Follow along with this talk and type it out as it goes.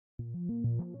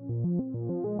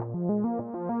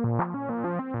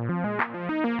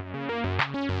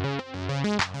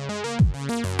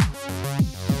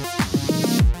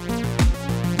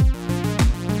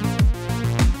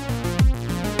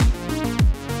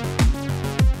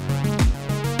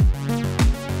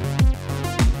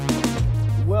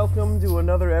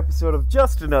another episode of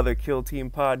Just Another Kill Team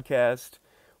podcast,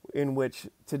 in which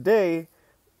today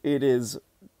it is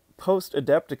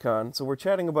post-Adepticon, so we're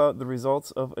chatting about the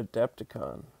results of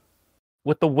Adepticon.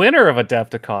 With the winner of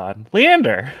Adepticon,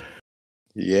 Leander.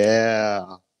 Yeah.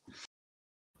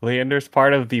 Leander's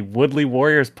part of the Woodley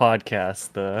Warriors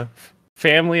podcast, the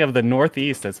family of the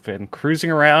Northeast that's been cruising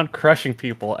around, crushing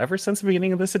people ever since the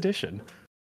beginning of this edition.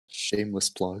 Shameless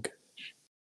plug.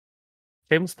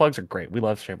 Shameless plugs are great. We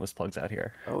love shameless plugs out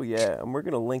here. Oh yeah, and we're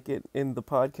going to link it in the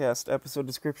podcast episode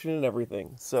description and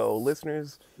everything. So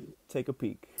listeners, take a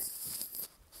peek.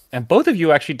 And both of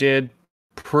you actually did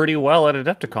pretty well at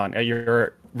Adepticon at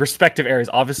your respective areas.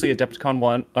 Obviously, Adepticon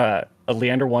won.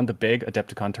 Leander won the big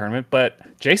Adepticon tournament,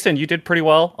 but Jason, you did pretty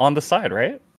well on the side,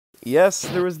 right? Yes,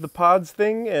 there was the pods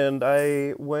thing, and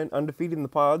I went undefeated in the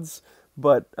pods.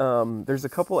 But there's a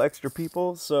couple extra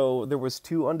people, so there was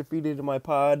 2 undefeated in my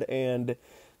pod, and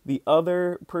the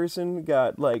other person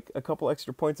got like a couple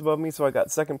extra points above me, so I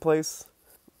got second place.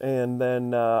 And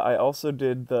then I also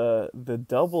did the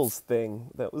doubles thing.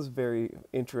 That was very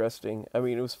interesting. I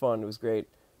mean, it was fun. It was great,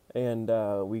 and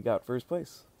we got first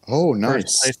place. Oh, nice.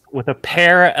 First place with a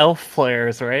pair of elf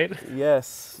players, right?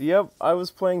 Yes. Yep. I was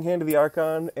playing Hand of the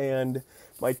Archon, and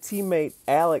my teammate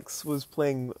Alex was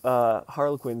playing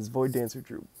Harlequin's Void Dancer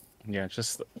Troop. Yeah,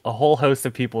 just a whole host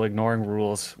of people ignoring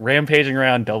rules, rampaging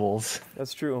around doubles.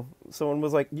 That's true. Someone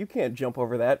was like, "You can't jump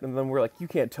over that," and then we're like, "You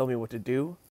can't tell me what to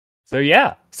do."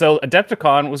 So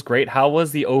Adepticon was great. How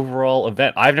was the overall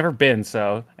event? I've never been,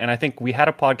 and I think we had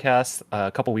a podcast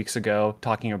a couple weeks ago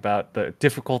talking about the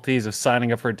difficulties of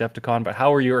signing up for Adepticon, but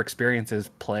how were your experiences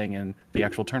playing in the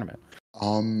actual tournament?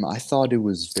 I thought it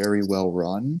was very well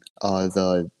run.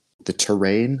 The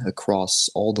terrain across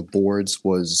all the boards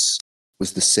was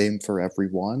the same for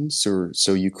everyone,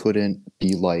 so you couldn't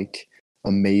be like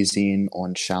amazing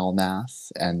on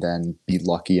Chalnath and then be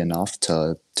lucky enough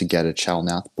to get a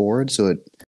Chalnath board, so it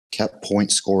kept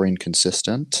point scoring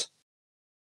consistent.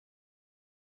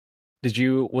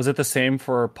 Was it the same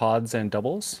for pods and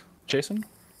doubles, Jason?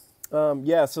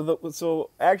 Yeah, so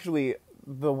actually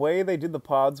the way they did the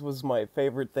pods was my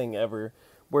favorite thing ever,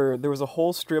 where there was a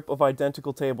whole strip of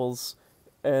identical tables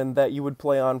and that you would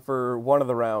play on for one of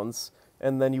the rounds,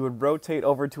 and then you would rotate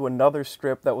over to another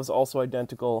strip that was also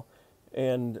identical.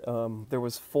 And there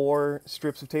was 4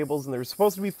 strips of tables, and there was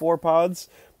supposed to be 4 pods,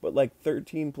 but like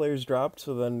 13 players dropped,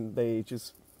 so then they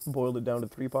just boiled it down to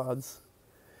 3 pods.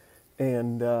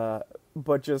 And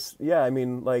but just I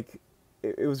mean, like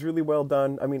it was really well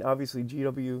done. I mean, obviously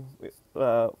GW,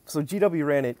 so GW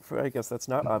ran it. I guess that's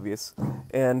not obvious.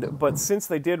 But since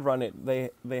they did run it,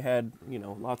 they had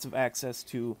lots of access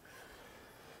to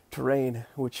terrain,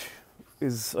 which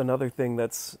is another thing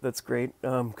that's great,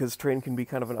 because terrain can be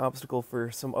kind of an obstacle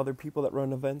for some other people that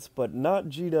run events, but not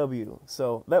GW.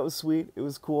 So that was sweet. It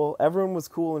was cool. Everyone was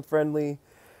cool and friendly,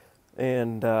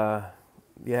 and I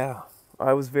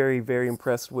was very, very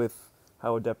impressed with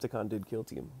how Adepticon did Kill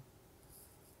Team.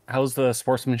 How's the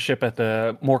sportsmanship at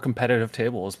the more competitive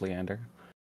tables, Leander?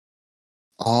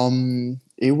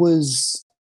 It was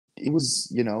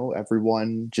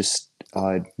everyone just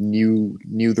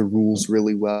knew the rules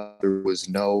really well. There was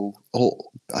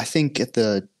I think at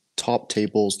the top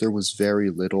tables there was very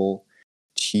little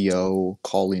TO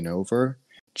calling over.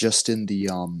 Just in the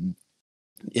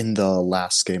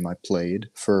last game I played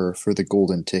for the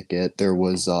golden ticket, there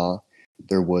was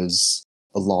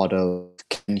a lot of,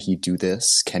 can he do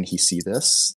this? Can he see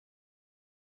this?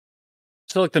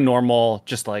 So like the normal,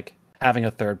 just like having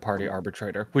a third-party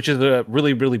arbitrator, which is a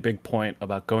really, really big point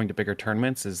about going to bigger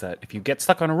tournaments, is that if you get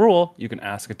stuck on a rule, you can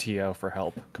ask a TO for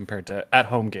help compared to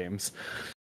at-home games.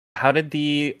 How did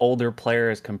the older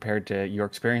players compare to your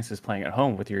experiences playing at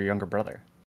home with your younger brother?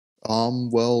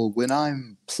 Well, when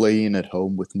I'm playing at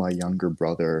home with my younger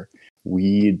brother,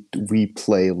 we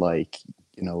play like,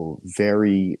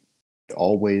 very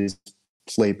always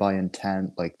play by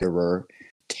intent. Like there were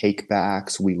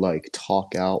takebacks, we like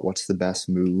talk out what's the best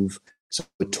move. So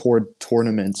the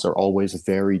tournaments are always a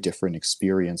very different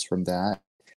experience from that.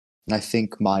 And I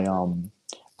think my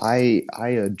I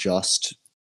adjust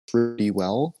pretty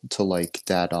well to like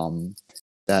that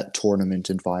tournament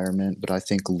environment, but I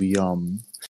think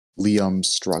Liam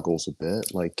struggles a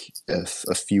bit. Like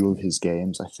a few of his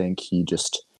games, I think he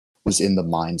just was in the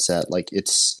mindset like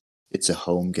it's a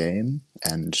home game,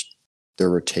 and there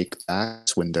were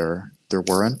takebacks when there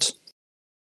weren't.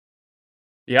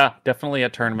 Yeah, definitely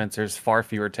at tournaments, there's far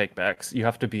fewer takebacks. You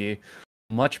have to be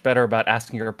much better about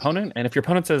asking your opponent, and if your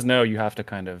opponent says no, you have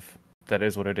to that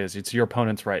is what it is. It's your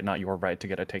opponent's right, not your right to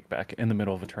get a takeback in the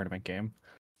middle of a tournament game.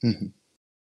 Mm-hmm.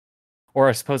 Or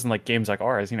I suppose in like games like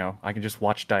ours, I can just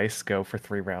watch dice go for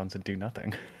 3 rounds and do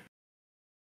nothing.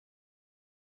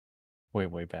 Way,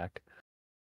 way back.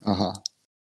 Uh-huh.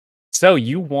 So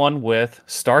you won with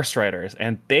Star Striders,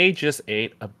 and they just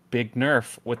ate a big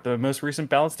nerf with the most recent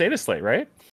balanced data slate, right?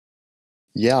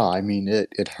 Yeah, I mean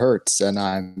it hurts, and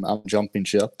I'm jumping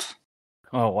ship.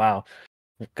 Oh wow.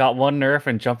 Got one nerf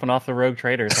and jumping off the rogue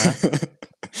traders, huh?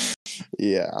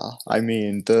 Yeah, I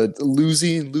mean the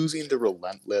losing the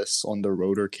relentless on the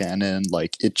rotor cannon,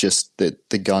 like it just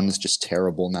the gun's just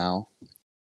terrible now.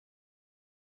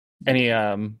 Any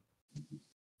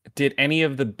did any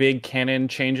of the big cannon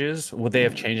changes, would they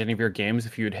have changed any of your games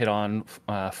if you had hit on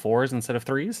 4s instead of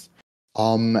 3s?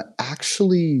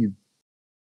 Actually,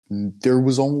 there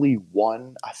was only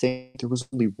one. I think there was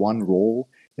only one roll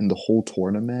in the whole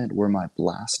tournament where my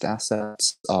blast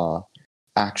assets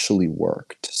actually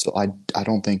worked. So I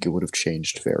don't think it would have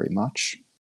changed very much.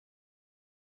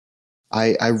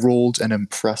 I rolled an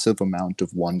impressive amount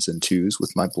of 1s and 2s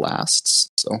with my blasts.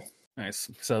 So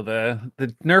Nice. So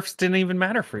the nerfs didn't even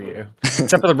matter for you,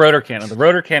 except for the rotor cannon. The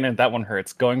rotor cannon, that one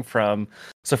hurts. Going from,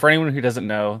 so for anyone who doesn't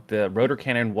know, the rotor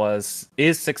cannon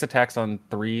is 6 attacks on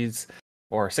 3s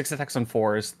or 6 attacks on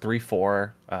 4s,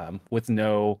 3/4, with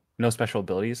no special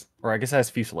abilities, or I guess it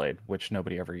has Fusillade, which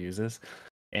nobody ever uses.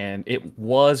 And it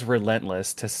was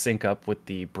relentless to sync up with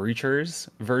the Breachers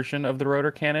version of the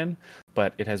rotor cannon,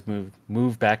 but it has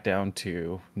moved back down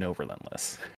to no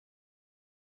relentless.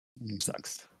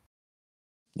 Sucks.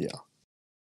 yeah.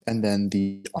 And then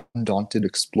the Undaunted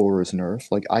Explorer's nerf,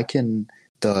 like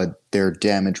their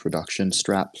damage reduction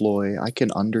strat ploy, I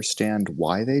can understand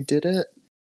why they did it.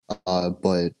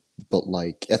 But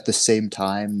like at the same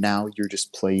time, now you're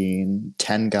just playing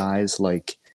 10 guys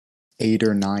like 8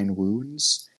 or 9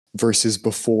 wounds versus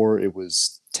before it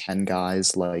was 10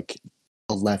 guys like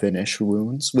 11-ish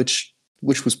wounds, which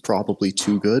was probably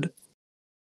too good.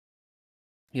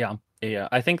 Yeah.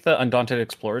 I think the Undaunted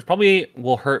Explorers probably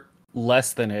will hurt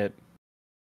less than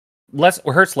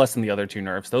hurts less than the other 2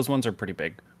 nerfs. Those ones are pretty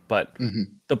big, but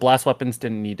the blast weapons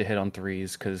didn't need to hit on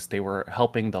 3s because they were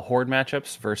helping the horde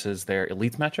matchups versus their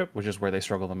elites matchup, which is where they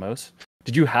struggle the most.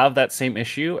 Did you have that same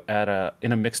issue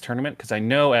in a mixed tournament? Because I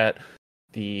know at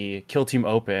the Kill Team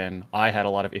Open, I had a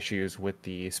lot of issues with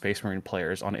the Space Marine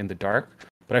players on In the Dark,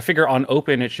 but I figure on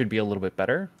Open it should be a little bit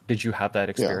better. Did you have that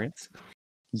experience?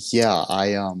 Yeah,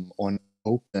 I on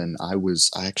Open I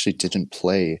actually didn't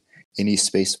play any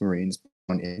Space Marines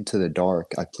on Into the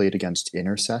Dark. I played against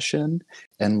Intercession,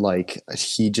 and like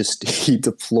he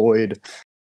deployed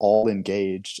all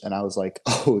engaged, and I was like,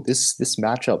 oh, this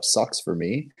matchup sucks for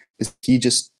me. He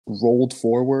just rolled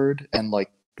forward and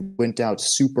like went out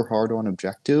super hard on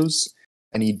objectives,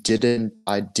 and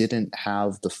I didn't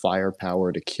have the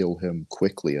firepower to kill him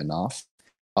quickly enough.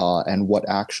 And what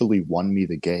actually won me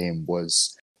the game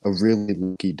was a really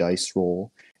lucky dice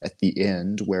roll at the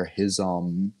end where his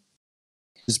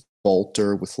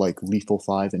bolter with like lethal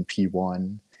 5 and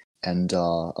P1 and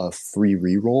a free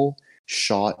reroll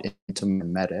shot into my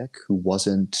medic who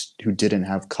didn't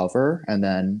have cover, and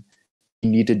then he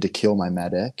needed to kill my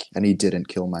medic and he didn't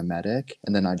kill my medic,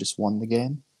 and then I just won the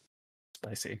game.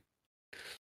 Spicy.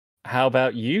 How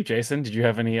about you, Jason? Did you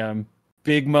have any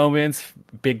big moments,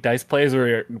 big dice plays,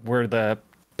 or were the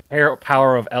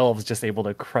power of elves just able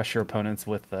to crush your opponents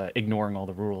with ignoring all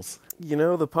the rules?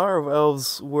 The power of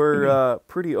elves were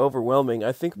pretty overwhelming.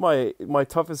 I think my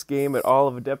toughest game at all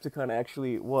of Adepticon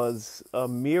actually was a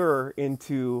mirror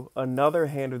into another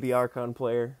Hand of the Archon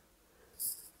player.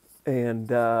 And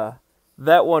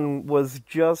that one was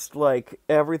just like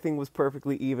everything was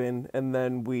perfectly even, and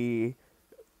then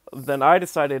I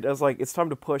decided, I was like, it's time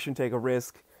to push and take a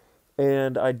risk.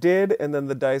 And I did, and then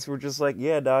the dice were just like,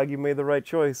 yeah, dog, you made the right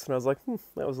choice. And I was like,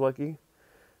 that was lucky.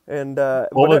 And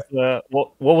what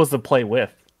was the play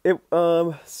with?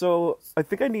 So I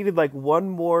think I needed like one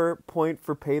more point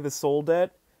for pay the soul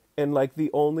debt, and like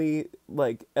the only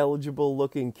like eligible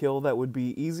looking kill that would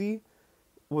be easy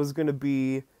was gonna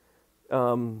be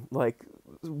like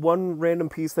one random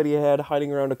piece that he had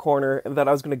hiding around a corner, and that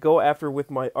I was gonna go after with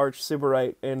my Arch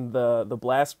Sybarite and the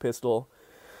blast pistol.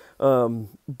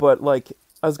 But like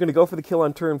I was gonna go for the kill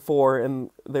on turn 4,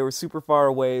 and they were super far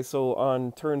away. So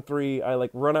on turn 3, I like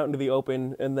run out into the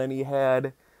open, and then he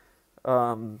had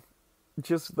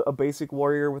just a basic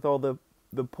warrior with all the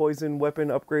poison weapon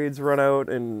upgrades run out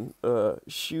and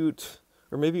shoot,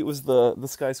 or maybe it was the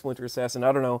Sky Splinter Assassin.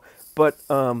 I don't know, but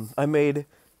I made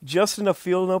just enough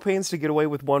feel no pains to get away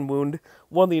with 1 wound,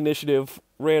 won the initiative,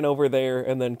 ran over there,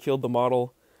 and then killed the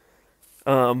model.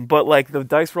 But like the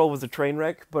dice roll was a train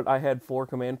wreck, but I had 4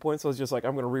 command points, so I was just like,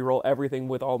 I'm gonna reroll everything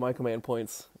with all my command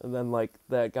points, and then like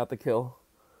that got the kill.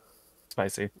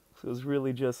 Spicy. So it was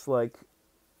really just like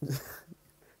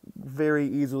very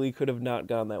easily could have not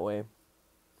gone that way.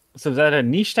 So is that a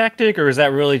niche tactic, or is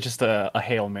that really just a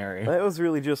Hail Mary? That was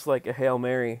really just like a Hail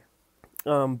Mary.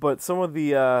 But some of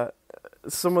the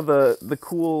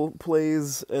cool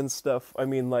plays and stuff. I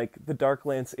mean, like the Dark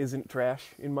Lance isn't trash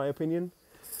in my opinion.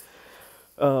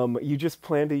 You just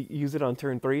plan to use it on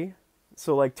turn 3.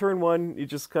 So like turn 1, you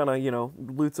just kind of,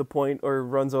 loots a point or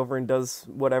runs over and does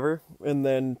whatever. And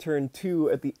then turn 2,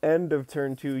 at the end of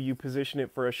turn 2, you position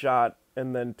it for a shot.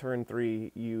 And then turn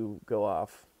 3, you go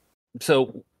off.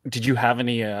 So did you have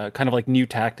any kind of like new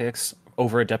tactics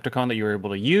over Adepticon that you were able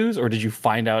to use, or did you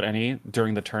find out any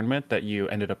during the tournament that you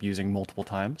ended up using multiple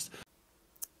times?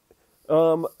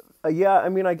 Yeah, I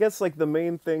mean, I guess like the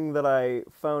main thing that I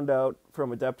found out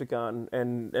from Adepticon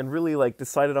and really like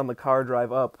decided on the car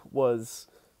drive up was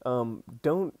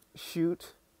don't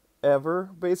shoot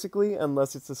ever, basically,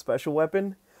 unless it's a special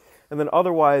weapon. And then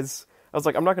otherwise, I was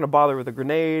like, I'm not going to bother with a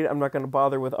grenade. I'm not going to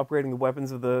bother with upgrading the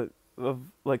weapons of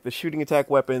like the shooting attack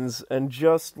weapons, and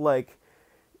just like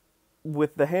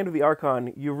with the Hand of the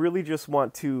Archon, you really just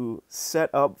want to set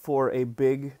up for a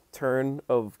big turn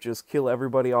of just kill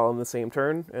everybody all in the same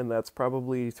turn, and that's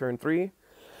probably turn 3.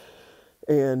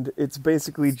 And it's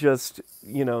basically just,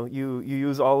 you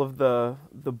use all of the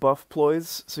buff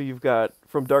ploys. So you've got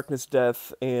From Darkness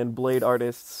Death and Blade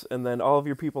Artists, and then all of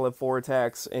your people have 4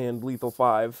 attacks and lethal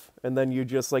 5. And then you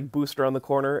just like boost around the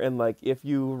corner, and like if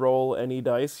you roll any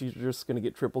dice, you're just gonna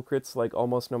get triple crits like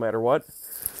almost no matter what.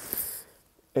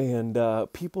 And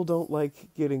people don't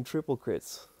like getting triple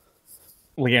crits.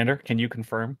 Leander, can you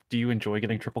confirm? Do you enjoy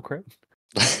getting triple crit?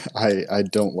 I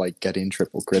don't like getting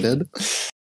triple critted.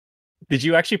 Did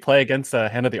you actually play against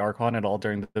Hand of the Archon at all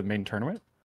during the main tournament?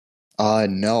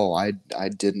 No, I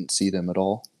didn't see them at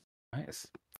all. Nice.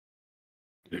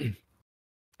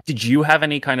 Did you have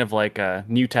any kind of like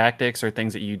new tactics or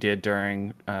things that you did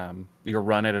during your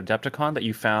run at Adepticon that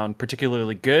you found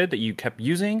particularly good that you kept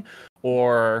using,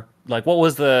 or like what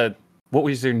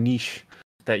was your niche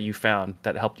that you found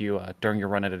that helped you during your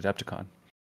run at Adepticon?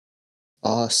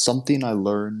 Something I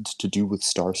learned to do with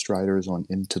Star Striders on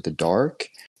Into the Dark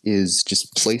is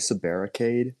just place a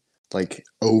barricade like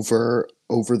over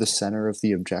the center of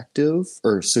the objective,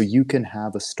 or so you can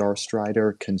have a Star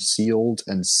Strider concealed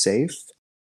and safe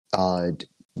uh,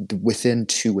 within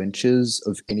 2 inches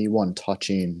of anyone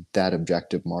touching that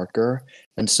objective marker.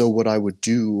 And so what I would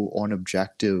do on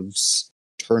objectives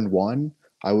turn 1,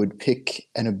 I would pick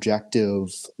an objective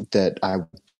that I would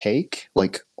take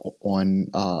like on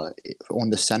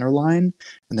the center line,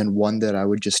 and then one that I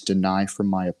would just deny from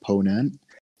my opponent.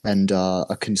 And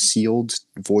a concealed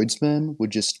voidsman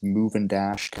would just move and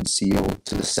dash concealed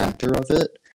to the center of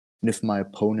it. And if my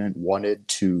opponent wanted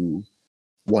to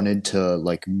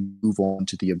like move on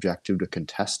to the objective to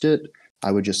contest it,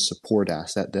 I would just support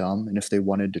asset them. And if they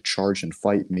wanted to charge and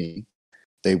fight me,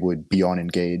 they would be on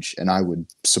engage, and I would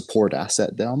support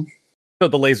asset them. So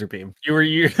the laser beam.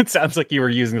 It sounds like you were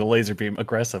using the laser beam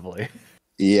aggressively.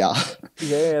 Yeah.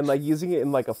 Yeah, and like using it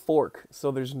in like a fork, so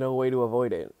there's no way to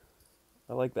avoid it.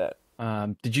 I like that.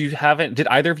 Did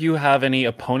either of you have any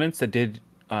opponents that did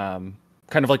kind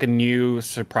of like a new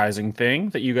surprising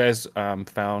thing that you guys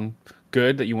found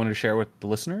good that you wanted to share with the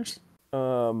listeners?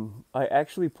 I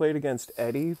actually played against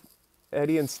Eddie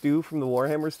and Stu from the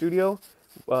Warhammer studio.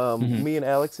 Me and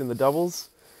Alex in the doubles.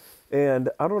 And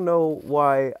I don't know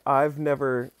why I've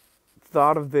never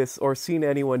thought of this or seen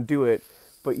anyone do it,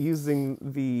 but using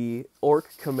the Orc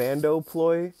Commando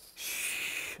ploy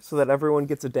so that everyone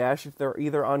gets a dash if they're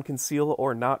either on conceal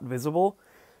or not visible,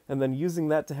 and then using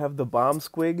that to have the bomb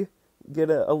squig get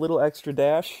a little extra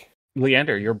dash.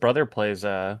 Leander, your brother plays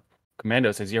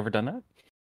Commandos. Has he ever done that?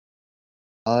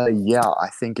 Yeah, I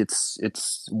think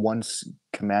it's once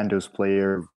Commandos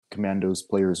players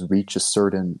reach a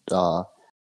certain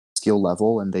skill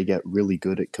level and they get really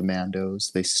good at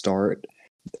Commandos,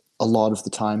 a lot of the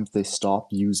time they stop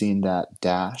using that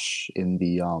dash in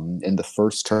the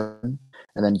first turn,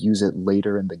 and then use it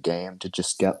later in the game to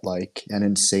just get like an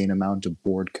insane amount of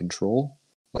board control.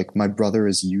 Like my brother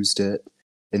has used it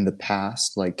in the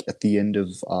past, like at the end of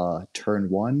turn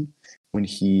 1, when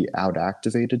he out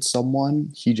activated someone.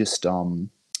 He just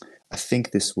I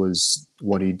think this was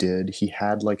what he did. He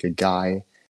had like a guy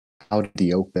out in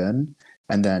the open,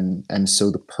 and so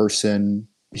the person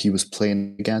he was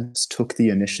playing against took the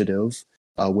initiative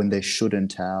when they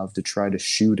shouldn't have, to try to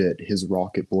shoot at his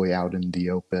rocket boy out in the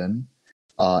open,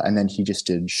 and then he just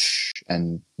did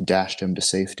and dashed him to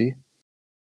safety.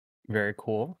 Very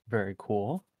cool. Very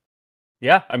cool.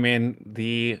 Yeah, I mean,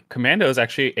 the Commandos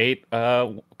actually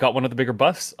got one of the bigger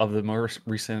buffs of the more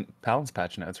recent balance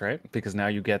patch notes, right? Because now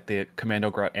you get the Commando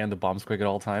Grot and the Bomb Squig at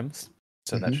all times.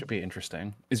 So that should be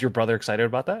interesting. Is your brother excited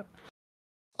about that?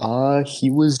 He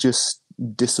was just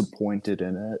disappointed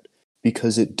in it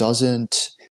because it doesn't.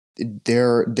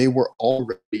 They were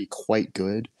already quite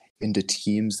good into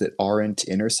teams that aren't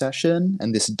intercession,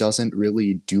 and this doesn't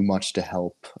really do much to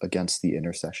help against the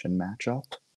intercession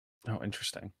matchup. Oh,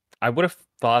 interesting. I would have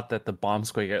thought that the Bomb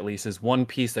Squig at least is one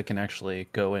piece that can actually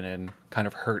go in and kind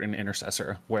of hurt an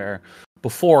intercessor, where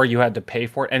before you had to pay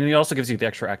for it, and it also gives you the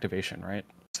extra activation, right?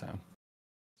 So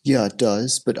Yeah, it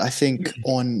does, but I think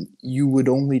you would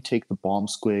only take the bomb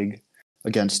squig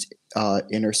against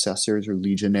intercessors or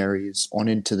legionaries on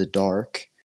Into the Dark,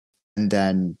 and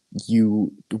then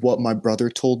what my brother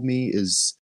told me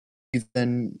is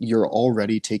even you're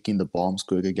already taking the bomb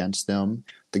squig against them.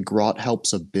 The grot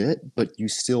helps a bit, but you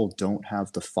still don't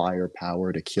have the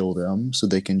firepower to kill them, so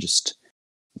they can just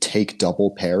take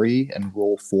double parry and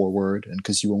roll forward. And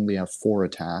because you only have 4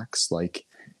 attacks, like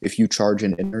if you charge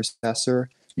an intercessor,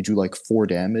 you do like 4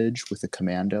 damage with a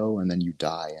commando, and then you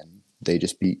die, and they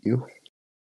just beat you.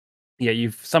 yeah,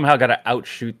 you've somehow got to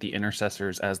outshoot the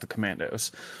intercessors as the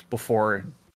Commandos before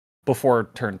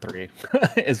turn 3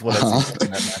 is what it seems like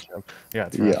in that matchup. Yeah,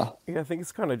 it's right. Yeah. Yeah, I think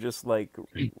it's kind of just like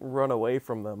run away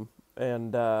from them,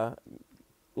 and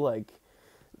like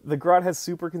the Grot has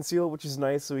super conceal, which is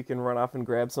nice, so we can run off and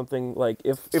grab something. Like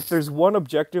if there's one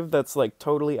objective that's like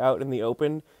totally out in the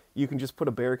open, you can just put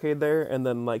a barricade there, and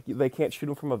then like they can't shoot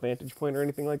him from a vantage point or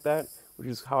anything like that, which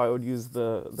is how I would use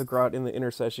the Grot in the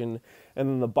intercession. And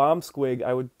then the Bomb Squig,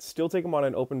 I would still take him on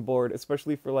an open board,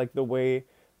 especially for like the way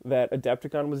that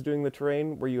Adepticon was doing the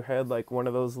terrain, where you had like one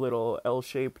of those little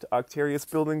L-shaped Octarius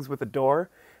buildings with a door,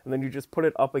 and then you just put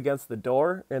it up against the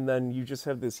door, and then you just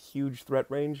have this huge threat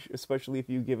range, especially if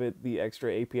you give it the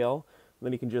extra APL. And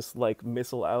then you can just like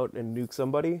missile out and nuke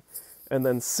somebody. And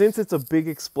then since it's a big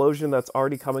explosion that's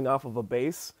already coming off of a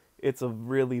base, it's a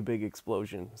really big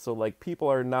explosion. So like people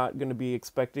are not going to be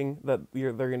expecting that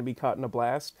they're going to be caught in a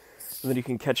blast, and then you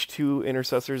can catch 2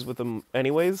 intercessors with them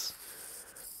anyways.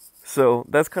 So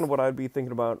that's kind of what I'd be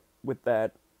thinking about with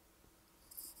that.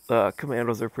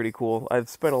 Commandos are pretty cool. I've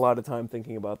spent a lot of time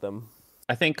thinking about them.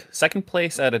 I think second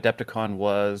place at Adepticon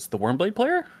was the Wormblade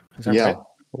player. Is that Yeah, right?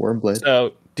 Wormblade.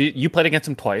 So you played against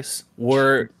him twice.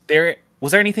 Was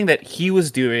there anything that he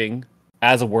was doing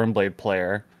as a Wormblade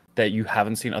player that you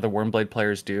haven't seen other Wormblade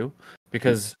players do?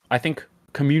 Because I think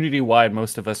community-wide,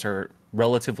 most of us are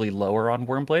relatively lower on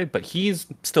Wormblade, but he's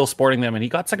still sporting them, and he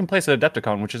got second place at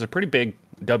Adepticon, which is a pretty big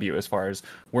W as far as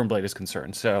Wormblade is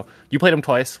concerned. So you played him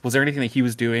twice. Was there anything that he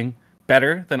was doing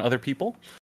better than other people?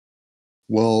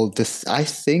 Well, I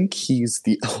think he's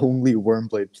the only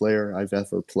Wormblade player I've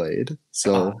ever played.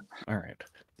 So, all right.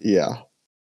 yeah.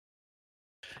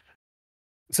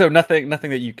 So nothing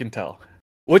that you can tell.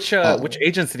 Which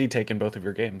agents did he take in both of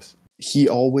your games? He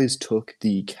always took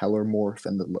the Kellermorph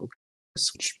and the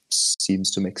Locust, which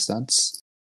seems to make sense.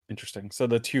 Interesting. So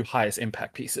the 2 highest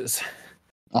impact pieces.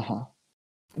 Uh-huh.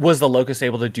 Was the Locust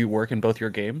able to do work in both your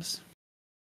games?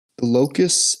 The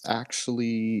Locust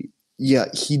actually, yeah,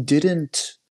 he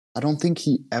didn't. I don't think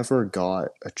he ever got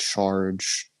a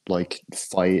charge, like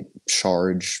fight,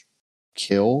 charge,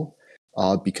 kill,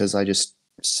 because I just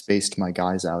spaced my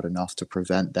guys out enough to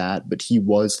prevent that. But he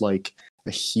was like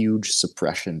a huge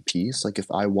suppression piece. Like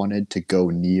if I wanted to go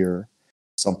near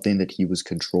something that he was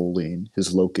controlling,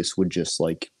 his Locust would just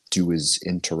like do his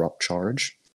interrupt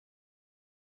charge.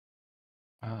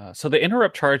 So the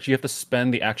interrupt charge, you have to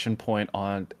spend the action point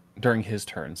on during his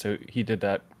turn. So he did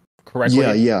that correctly.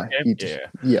 Yeah.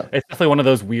 It's definitely one of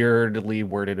those weirdly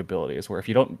worded abilities where if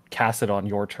you don't cast it on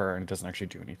your turn, it doesn't actually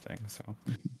do anything. So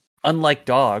unlike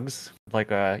dogs, like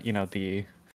the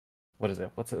what is it?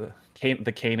 What's it?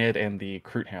 The Canid and the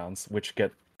Crute Hounds, which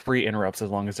get free interrupts as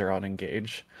long as they're on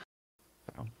engage.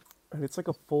 So. And it's like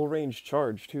a full range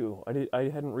charge too. I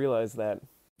hadn't realized that.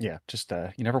 Yeah, just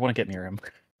you never want to get near him.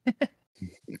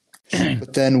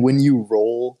 But then when you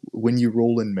roll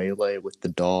in melee with the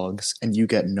dogs and you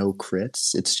get no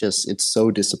crits, it's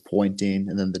so disappointing,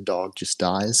 and then the dog just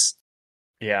dies.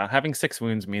 Yeah, having 6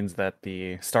 wounds means that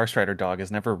the Star Strider dog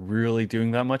is never really doing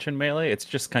that much in melee. It's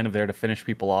just kind of there to finish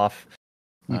people off,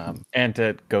 and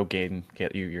to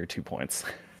get you your 2 points.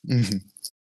 Mm-hmm.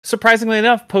 Surprisingly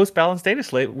enough, post balanced data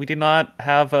slate, we did not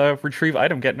have a retrieve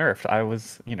item get nerfed. I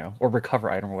was, or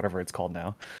recover item or whatever it's called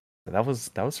now. That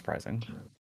was surprising.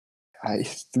 I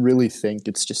really think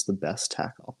it's just the best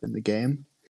tack up in the game.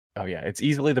 Oh yeah, it's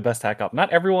easily the best tack up.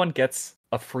 Not everyone gets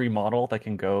a free model that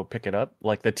can go pick it up.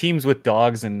 Like the teams with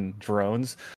dogs and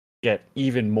drones get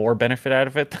even more benefit out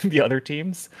of it than the other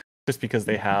teams, just because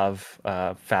they have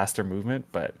faster movement.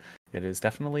 But it is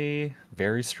definitely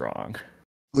very strong.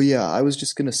 Oh yeah, I was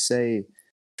just gonna say,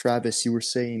 Travis, you were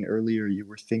saying earlier you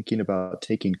were thinking about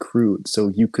taking crude, so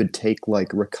you could take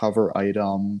like recover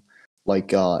item,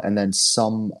 like and then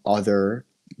some other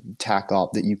tac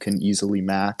op that you can easily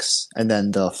max, and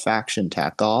then the faction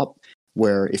tac op,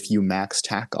 where if you max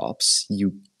tac ops,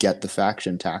 you get the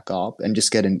faction tac op and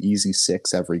just get an easy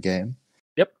 6 every game.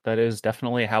 Yep, that is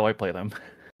definitely how I play them.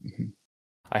 Mm-hmm.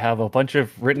 I have a bunch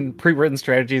of pre-written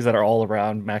strategies that are all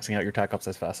around maxing out your tac ops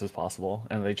as fast as possible,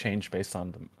 and they change based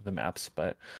on the maps.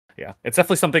 But yeah, it's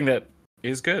definitely something that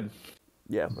is good.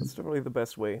 Yeah, that's definitely the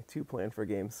best way to plan for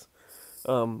games.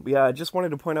 Yeah, I just wanted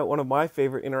to point out one of my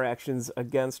favorite interactions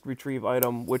against retrieve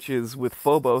item, which is with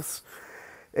Phobos.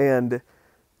 And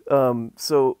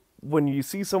so when you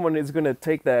see someone is going to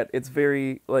take that, it's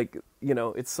very, like, you know,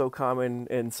 it's so common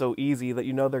and so easy that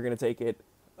you know they're going to take it.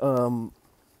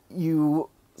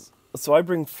 So I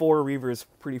bring 4 Reavers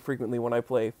pretty frequently when I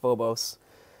play Phobos.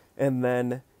 And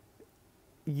then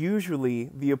usually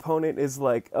the opponent is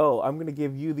like, oh, I'm going to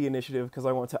give you the initiative because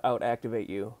I want to out-activate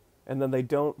you. And then they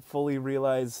don't fully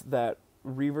realize that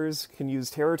Reavers can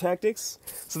use terror tactics.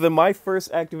 So then my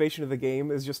first activation of the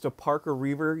game is just to park a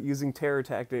Reaver using terror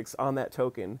tactics on that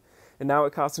token. And now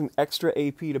it costs an extra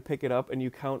AP to pick it up, and you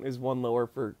count as 1 lower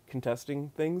for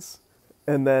contesting things.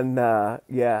 And then,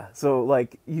 yeah, so,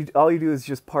 like, all you do is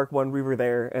just park 1 Reaver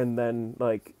there, and then,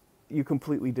 like, you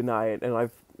completely deny it. And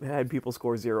I've had people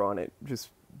score 0 on it just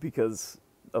because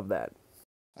of that.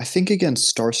 I think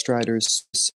against Starstriders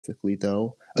specifically,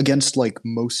 though, against like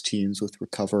most teams with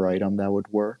recover item that would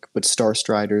work, but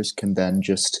Starstriders can then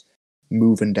just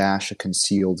move and dash a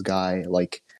concealed guy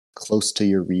like close to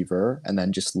your Reaver and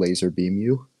then just laser beam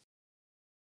you.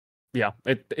 Yeah,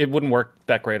 it wouldn't work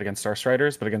that great against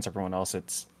Starstriders, but against everyone else,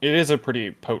 it is a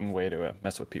pretty potent way to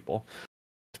mess with people.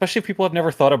 Especially if people have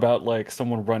never thought about like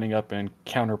someone running up and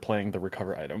counterplaying the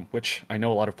recover item, which I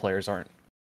know a lot of players aren't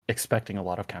expecting a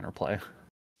lot of counterplay.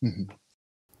 Mm-hmm.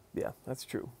 Yeah, that's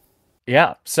true.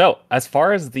 Yeah, so as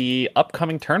far as the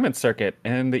upcoming tournament circuit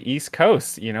in the East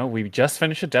Coast, you know, we've just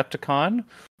finished Adepticon.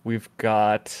 We've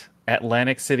got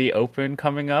Atlantic City Open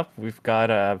coming up. We've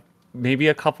got maybe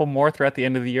a couple more throughout the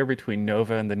end of the year between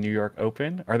Nova and the New York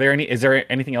Open. Is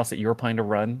there anything else that you're planning to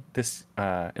run this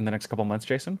in the next couple months,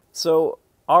 Jason? So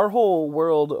our whole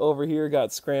world over here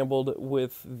got scrambled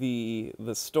with the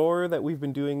store that we've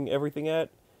been doing everything at.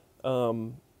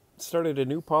 Started a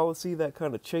new policy that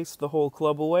kind of chased the whole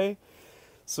club away.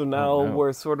 So now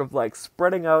we're sort of like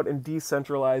spreading out and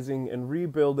decentralizing and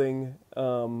rebuilding.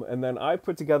 And then I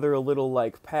put together a little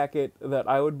like packet that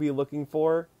I would be looking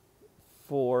for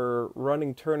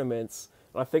running tournaments.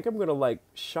 And I think I'm going to like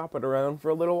shop it around for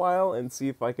a little while and see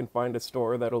if I can find a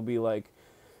store that'll be like,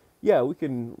 yeah, we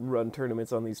can run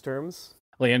tournaments on these terms.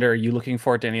 Leander, are you looking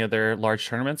forward to any other large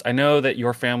tournaments? I know that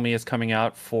your family is coming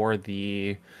out for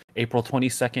the April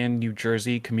 22nd New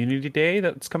Jersey Community Day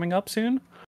that's coming up soon.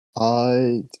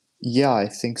 Yeah, I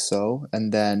think so.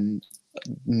 And then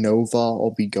Nova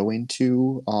I'll be going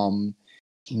to.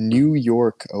 New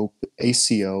York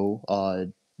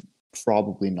ACO,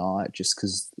 probably not, just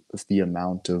because of the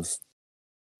amount of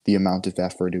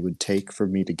effort it would take for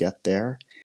me to get there.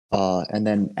 And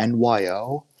then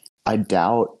NYO, I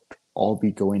doubt I'll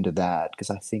be going to that because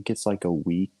I think it's like a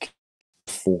week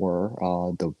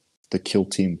before the Kill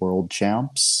Team World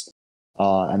Champs.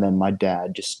 And then my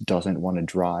dad just doesn't want to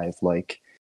drive like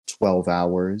 12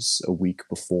 hours a week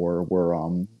before we're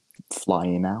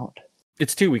flying out.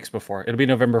 It's 2 weeks before. It'll be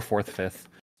November 4th, 5th.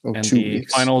 Oh, and 2 the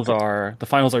weeks. finals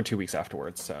are 2 weeks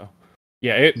afterwards. So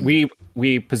yeah,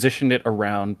 we positioned it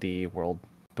around the world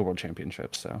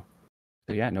championships. So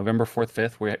yeah, November 4th,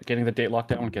 5th. We're getting the date locked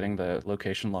down. We're getting the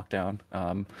location locked down.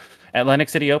 Atlantic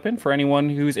City Open, for anyone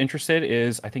who's interested,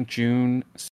 is I think June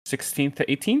 16th to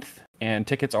 18th, and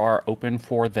tickets are open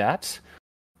for that.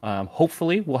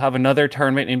 Hopefully, we'll have another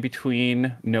tournament in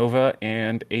between Nova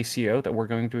and ACO that we're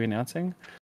going to be announcing,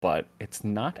 but it's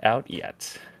not out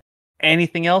yet.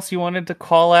 Anything else you wanted to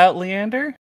call out,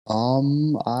 Leander?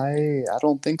 I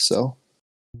don't think so.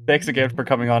 Thanks again for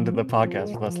coming on to the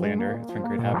podcast with us, Leander. It's been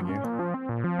great having you.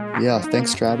 Yeah,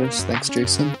 thanks, Travis. Thanks,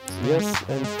 Jason. Yes,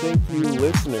 and thank you,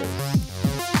 listeners.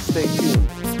 Stay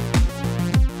tuned.